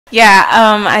Yeah,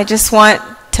 I just want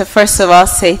to first of all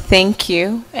say thank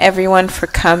you, everyone, for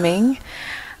coming.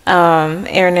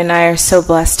 Aaron and I are so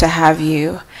blessed to have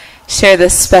you share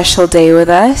this special day with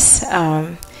us.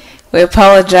 We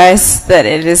apologize that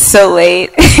it is so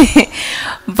late,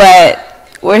 but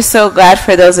we're so glad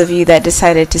for those of you that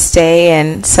decided to stay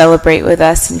and celebrate with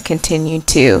us and continue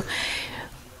to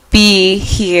be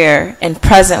here and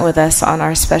present with us on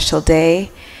our special day.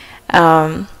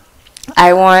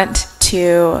 I want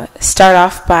to start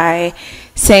off by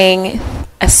saying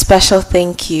a special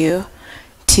thank you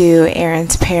to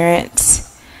Aaron's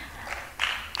parents.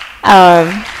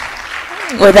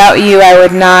 Without you, I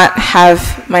would not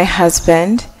have my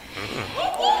husband.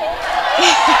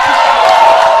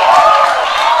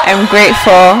 I'm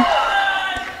grateful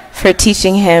for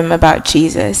teaching him about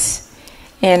Jesus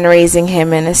and raising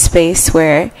him in a space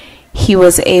where he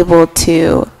was able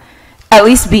to at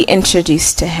least be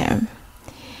introduced to him.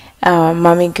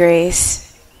 Mommy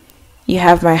Grace, you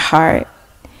have my heart,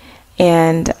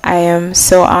 and I am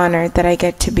so honored that I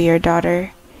get to be your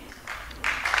daughter.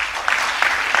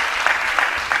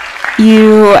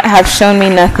 You have shown me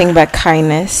nothing but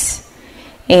kindness,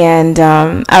 and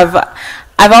I've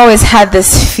always had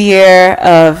this fear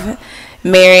of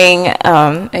marrying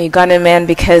a Ugandan man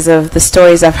because of the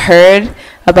stories I've heard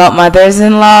about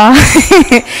mothers-in-law.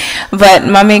 But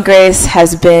Mommy Grace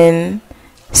has been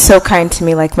so kind to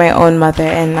me, like my own mother,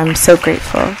 and I'm so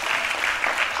grateful.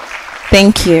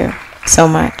 Thank you so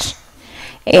much.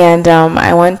 And I'm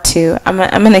going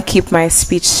to keep my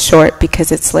speech short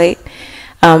because it's late.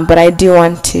 But I do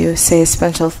want to say a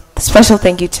special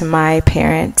thank you to my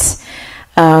parents.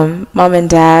 Mom and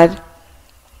Dad,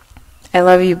 I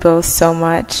love you both so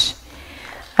much.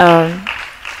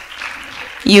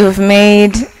 You've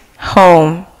made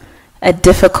home a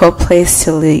difficult place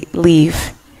to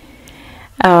leave.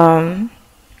 I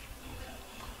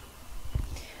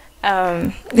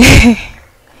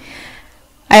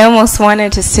almost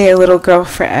wanted to stay a little girl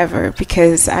forever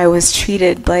because I was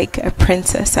treated like a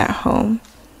princess at home.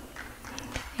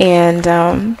 And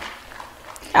I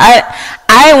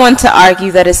want to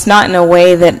argue that it's not in a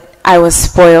way that I was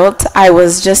spoiled. I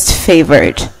was just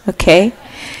favored, okay?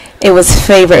 It was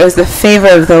favor. It was the favor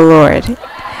of the Lord.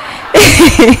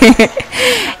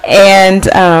 And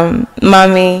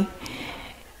Mommy,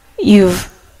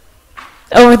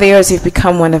 over the years, you've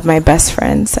become one of my best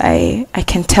friends. I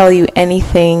can tell you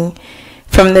anything.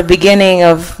 From the beginning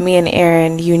of me and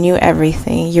Aaron, you knew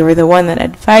everything. You were the one that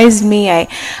advised me. I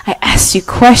asked you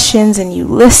questions, and you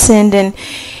listened, and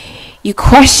you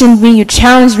questioned me. You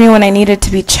challenged me when I needed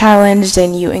to be challenged,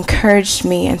 and you encouraged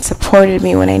me and supported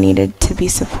me when I needed to be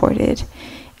supported.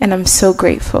 And I'm so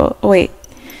grateful. Oh, wait,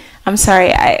 I'm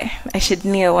sorry. I should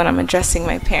kneel when I'm addressing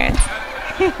my parents.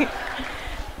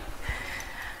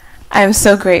 I'm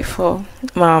so grateful,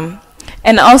 Mom.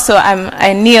 And also,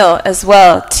 I kneel as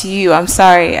well to you. I'm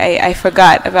sorry, I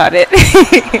forgot about it.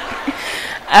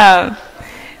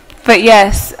 But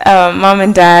yes, Mom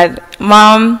and Dad.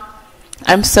 Mom,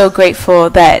 I'm so grateful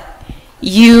that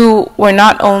you were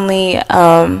not only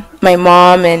my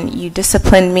mom and you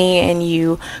disciplined me and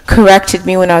you corrected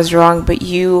me when I was wrong, but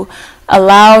you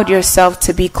allowed yourself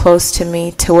to be close to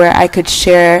me to where I could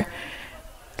share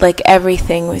like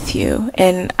everything with you.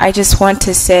 And I just want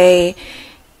to say,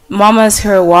 mamas who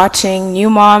are watching, new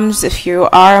moms, if you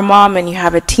are a mom and you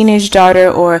have a teenage daughter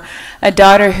or a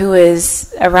daughter who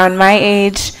is around my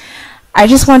age, I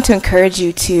just want to encourage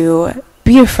you to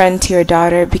be a friend to your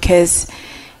daughter, because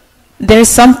there's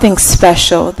something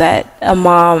special that a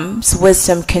mom's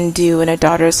wisdom can do in a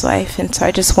daughter's life. And so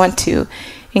I just want to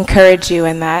encourage you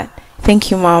in that. Thank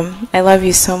you, Mom. I love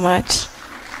you so much.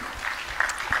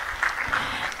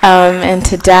 And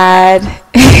to Dad,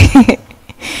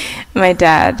 my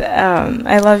dad,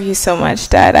 I love you so much,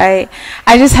 Dad. I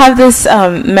just have this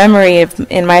memory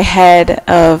in my head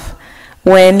of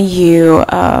when you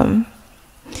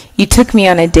took me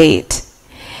on a date,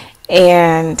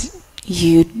 and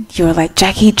you were like,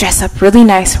 Jackie, dress up really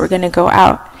nice, we're gonna go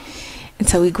out. And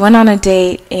so we went on a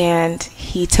date, and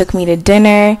he took me to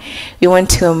dinner. We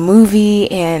went to a movie,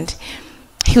 and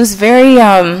he was very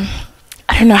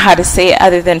I don't know how to say it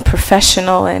other than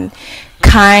professional and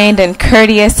kind and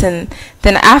courteous. And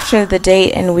then after the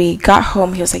date and we got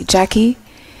home, he was like, Jackie,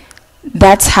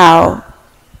 that's how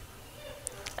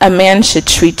a man should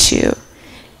treat you.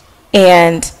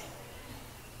 And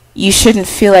you shouldn't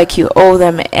feel like you owe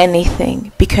them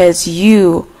anything, because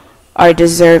you are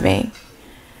deserving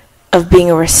of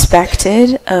being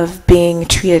respected, of being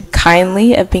treated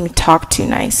kindly, of being talked to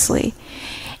nicely.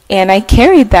 And I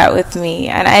carried that with me,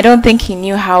 and I don't think he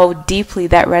knew how deeply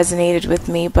that resonated with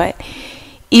me, but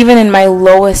even in my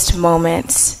lowest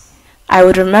moments, I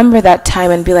would remember that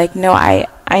time and be like, no, I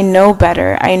know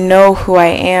better. I know who I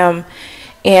am.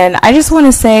 And I just want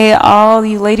to say, all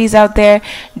you ladies out there,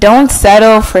 don't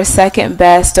settle for second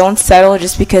best. Don't settle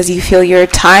just because you feel your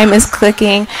time is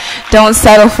clicking. Don't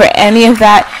settle for any of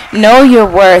that. Know your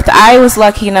worth. I was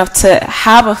lucky enough to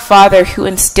have a father who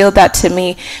instilled that to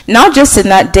me, not just in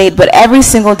that date, but every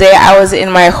single day I was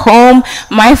in my home.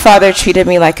 My father treated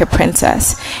me like a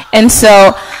princess. And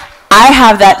so I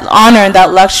have that honor and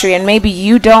that luxury, and maybe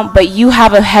you don't, but you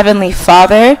have a heavenly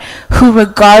Father who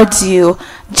regards you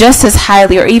just as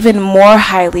highly or even more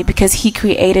highly because he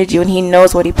created you and he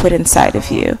knows what he put inside of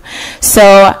you.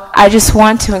 So I just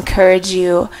want to encourage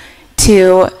you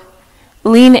to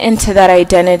lean into that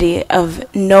identity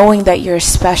of knowing that you're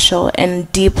special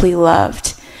and deeply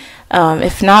loved,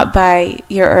 if not by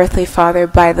your earthly father,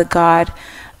 by the God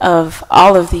of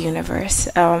all of the universe.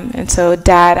 And so,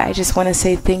 Dad, I just want to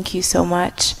say thank you so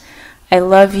much. I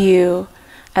love you.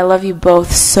 I love you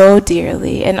both so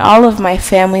dearly. And all of my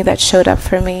family that showed up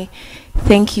for me,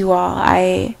 thank you all.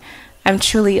 I'm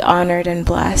truly honored and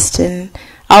blessed. And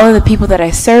all of the people that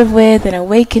I serve with in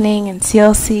Awakening and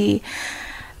CLC,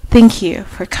 thank you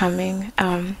for coming.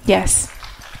 Yes.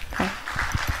 Hi.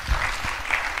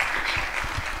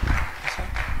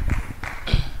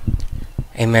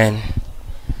 Amen.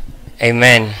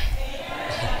 Amen.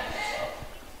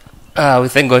 We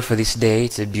thank God for this day.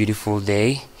 It's a beautiful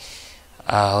day.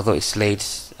 Although it's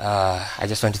late, I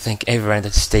just want to thank everyone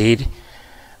that stayed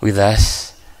with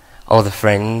us, all the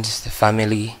friends, the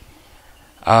family.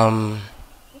 I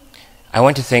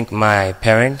want to thank my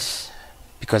parents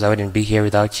because I wouldn't be here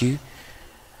without you.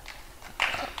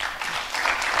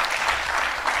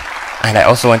 And I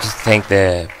also want to thank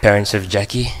the parents of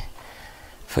Jackie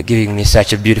for giving me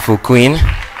such a beautiful queen.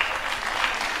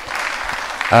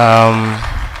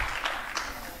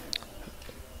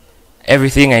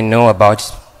 Everything I know about,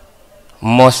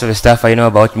 most of the stuff I know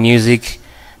about music,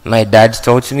 my dad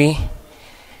taught me.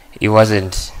 It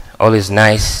wasn't always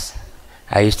nice.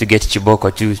 I used to get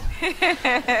chiboko too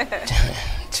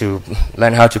to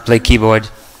learn how to play keyboard.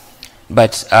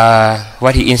 But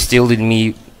what he instilled in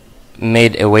me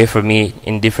made a way for me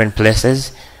in different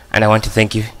places, and I want to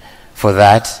thank you for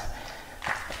that.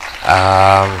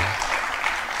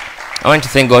 I want to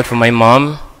thank God for my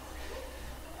mom.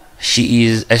 She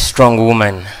is a strong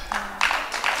woman.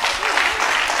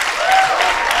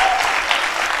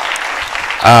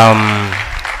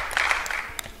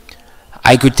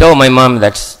 I could tell my mom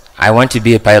that I want to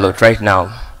be a pilot right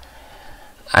now,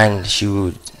 and she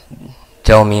would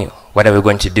tell me what are we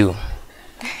going to do.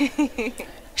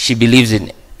 She believes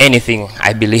in anything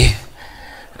I believe,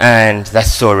 and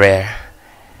that's so rare.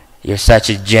 You're such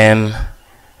a gem,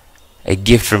 a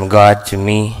gift from God to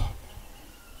me,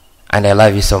 and I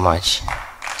love you so much.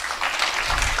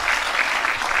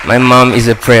 My mom is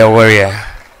a prayer warrior.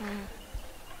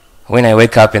 When I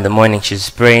wake up in the morning, she's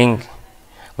praying.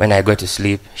 When I go to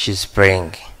sleep, she's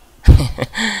praying.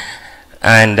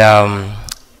 And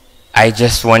I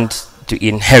just want to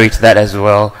inherit that as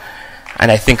well.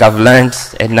 And I think I've learned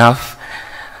enough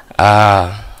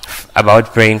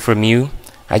about praying from you.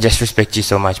 I just respect you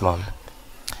so much, Mom.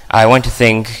 I want to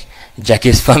thank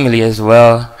Jackie's family as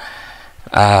well.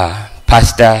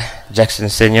 Pastor Jackson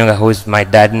Ssenyonga, who is my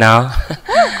dad now,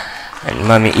 and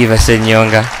Mommy Eva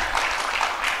Ssenyonga.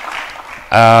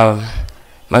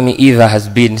 Mommy Eva has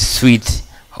been sweet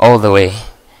all the way.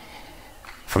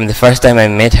 From the first time I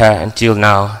met her until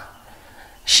now,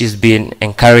 she's been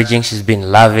encouraging, she's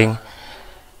been loving,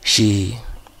 she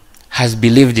has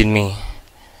believed in me.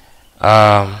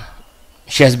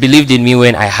 She has believed in me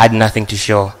when I had nothing to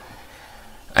show.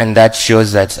 And that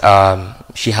shows that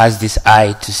she has this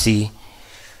eye to see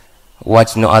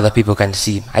what no other people can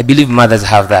see. I believe mothers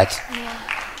have that. Yeah.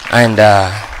 And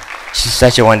she's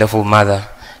such a wonderful mother.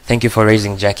 Thank you for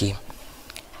raising Jackie.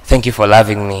 Thank you for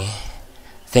loving me.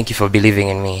 Thank you for believing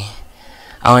in me.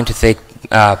 I want to thank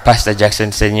Pastor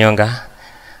Jackson Ssenyonga.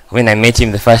 When I met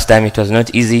him the first time, it was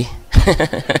not easy.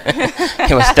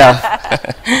 It was tough.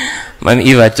 Mommy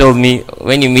Eva told me,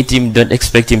 when you meet him, don't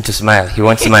expect him to smile. He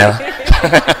won't smile.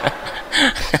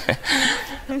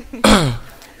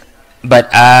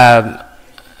 But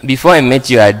before I met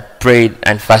you, I'd prayed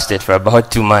and fasted for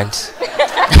about 2 months.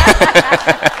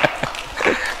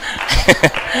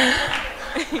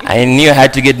 I knew I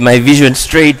had to get my vision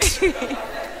straight,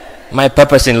 my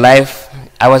purpose in life.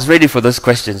 I was ready for those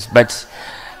questions, but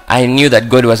I knew that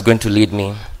God was going to lead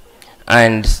me.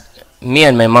 And me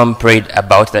and my mom prayed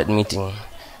about that meeting.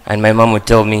 And my mom would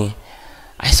tell me,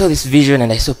 I saw this vision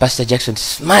and I saw Pastor Jackson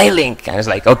smiling. I was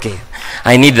like, okay,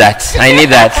 I need that. I need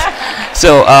that.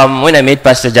 So when I met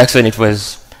Pastor Jackson, it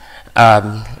was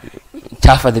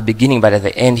tough at the beginning, but at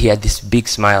the end, he had this big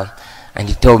smile. And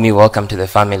he told me, welcome to the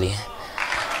family.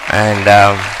 And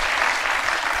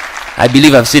I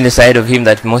believe I've seen a side of him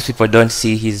that most people don't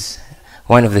see. He's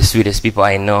one of the sweetest people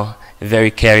I know. Very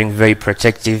caring, very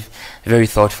protective, very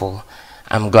thoughtful.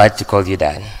 I'm glad to call you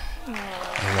Dad.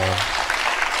 Amen.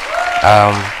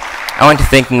 I want to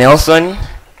thank Nelson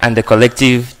and the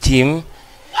collective team.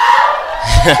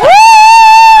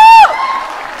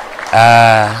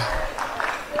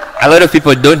 A lot of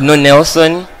people don't know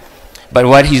Nelson, but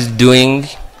what he's doing,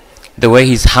 the way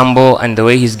he's humble and the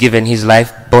way he's given his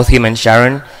life, both him and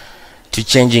Sharon, to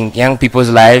changing young people's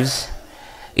lives,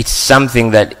 it's something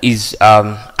that is,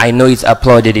 I know it's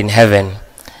applauded in heaven.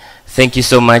 Thank you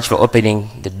so much for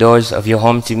opening the doors of your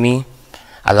home to me,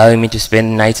 allowing me to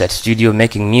spend nights at studio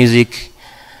making music,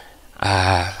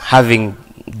 having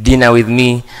dinner with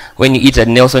me. When you eat at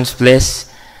Nelson's place,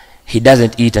 he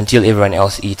doesn't eat until everyone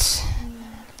else eats,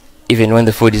 even when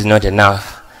the food is not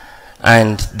enough.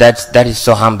 And that is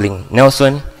so humbling.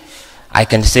 Nelson, I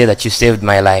can say that you saved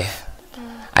my life.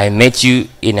 I met you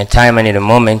in a time and in a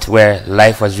moment where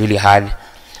life was really hard,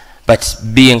 but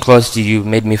being close to you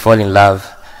made me fall in love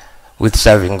with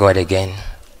serving God again.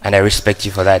 And I respect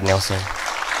you for that, Nelson.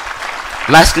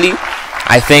 Lastly,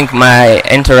 I thank my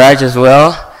entourage as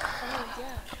well.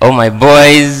 Oh, my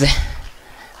boys.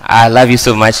 I love you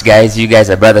so much, guys. You guys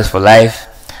are brothers for life.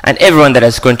 And everyone that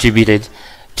has contributed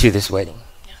to this wedding.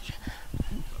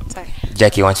 Sorry.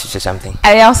 Jackie wants to say something.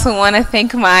 I also want to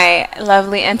thank my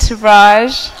lovely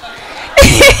entourage.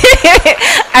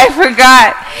 I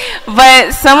forgot.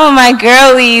 But some of my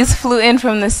girlies flew in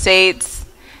from the States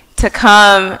to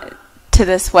come to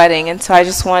this wedding. And so I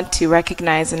just want to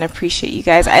recognize and appreciate you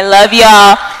guys. I love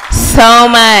y'all so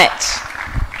much.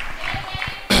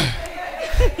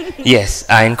 Yes.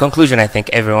 In conclusion, I thank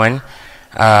everyone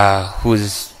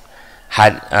who's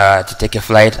had to take a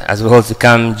flight as well to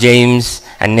come. James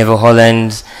and Neville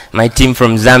Holland, my team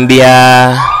from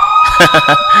Zambia.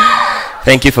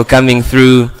 Thank you for coming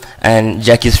through. And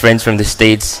Jackie's friends from the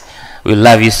States. We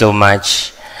love you so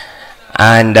much.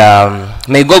 And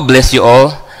may God bless you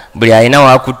all. Buli alina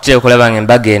wakutte okulaba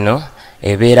embaga eno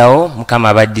ebeerawo Mukama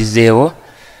abaddizeewo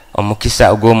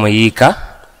omukisa ogw'omuyiika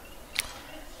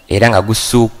era nga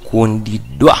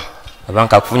gusuukundiddwa oba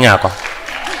nkakufunyaako.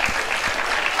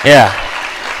 Yeah.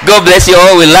 God bless you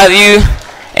all. We love you.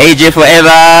 AJ forever.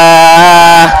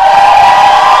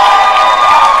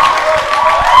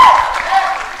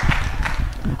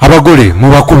 Abagole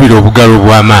mubakubira obugalo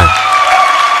bw'amaanyi.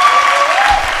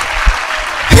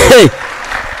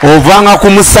 Ovanga ku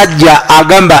musajja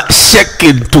agamba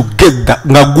shake together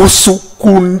nga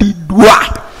gusukundiddwa.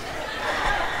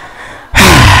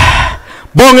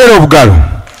 Bongera obugalo.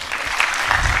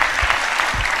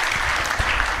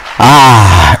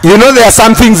 You know, there are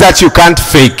some things that you can't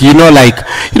fake. You know, like,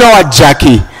 you know what,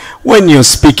 Jackie, when you're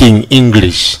speaking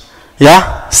English,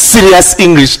 yeah, serious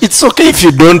English, it's okay if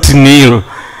you don't kneel.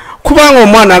 Kubanga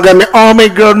omwana agambe, oh my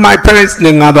God, my parents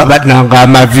nengamba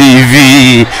batnangamba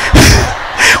vivi.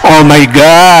 Oh my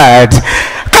God.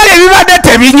 Kale bibadde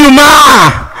tebinyuma.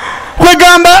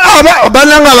 Kwegamba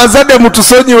abananga abazadde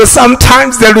mutusonyiwe,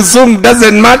 sometimes the resume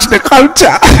doesn't match the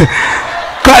culture.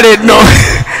 Kale no.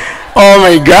 Oh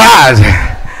my God.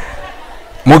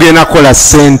 Mugenda kola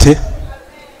sente.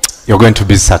 You're going to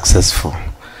be successful.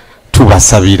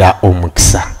 Tubasabira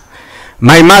omukisa.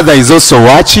 My mother is also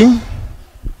watching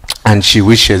and she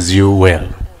wishes you well.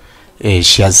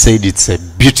 She has said it's a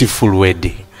beautiful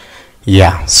wedding.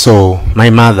 Yeah, so my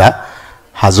mother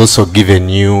has also given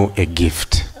you a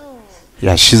gift.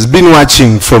 Yeah, she's been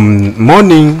watching from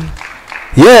morning.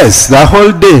 Yes, the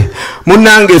whole day.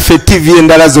 Munange fe TV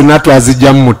endala zonna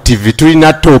twazijja mu TV.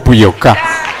 Tulina top yokka.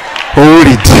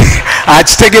 Owulidde.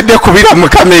 Akitegedde kubira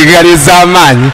Mukama egale z'amaanyi.